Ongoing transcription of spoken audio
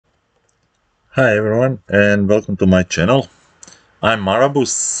Hi everyone and welcome to my channel. I'm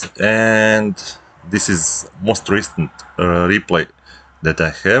Marabus and this is most recent replay that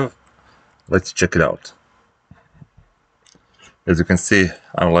I have. Let's check it out. As you can see,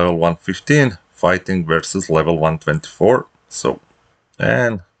 I'm level 115 fighting versus level 124.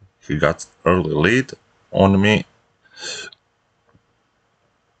 And he got early lead on me,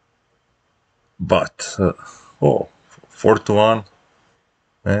 but 4-1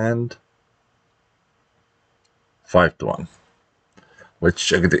 and 5-1. Let's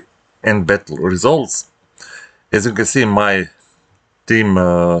check the end battle results. As you can see, my team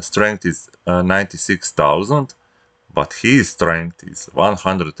strength is 96,000, but his strength is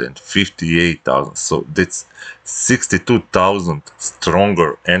 158,000, so that's 62,000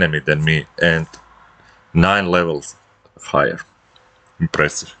 stronger enemy than me and 9 levels higher.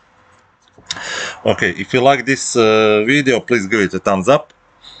 Impressive. Okay, if you like this video, please give it a thumbs up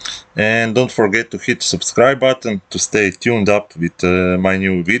and don't forget to hit the subscribe button to stay tuned up with my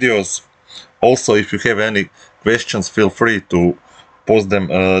new videos. Also, if you have any questions, feel free to post them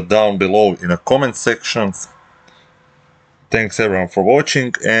down below in the comment sections. Thanks everyone for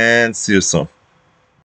watching and see you soon.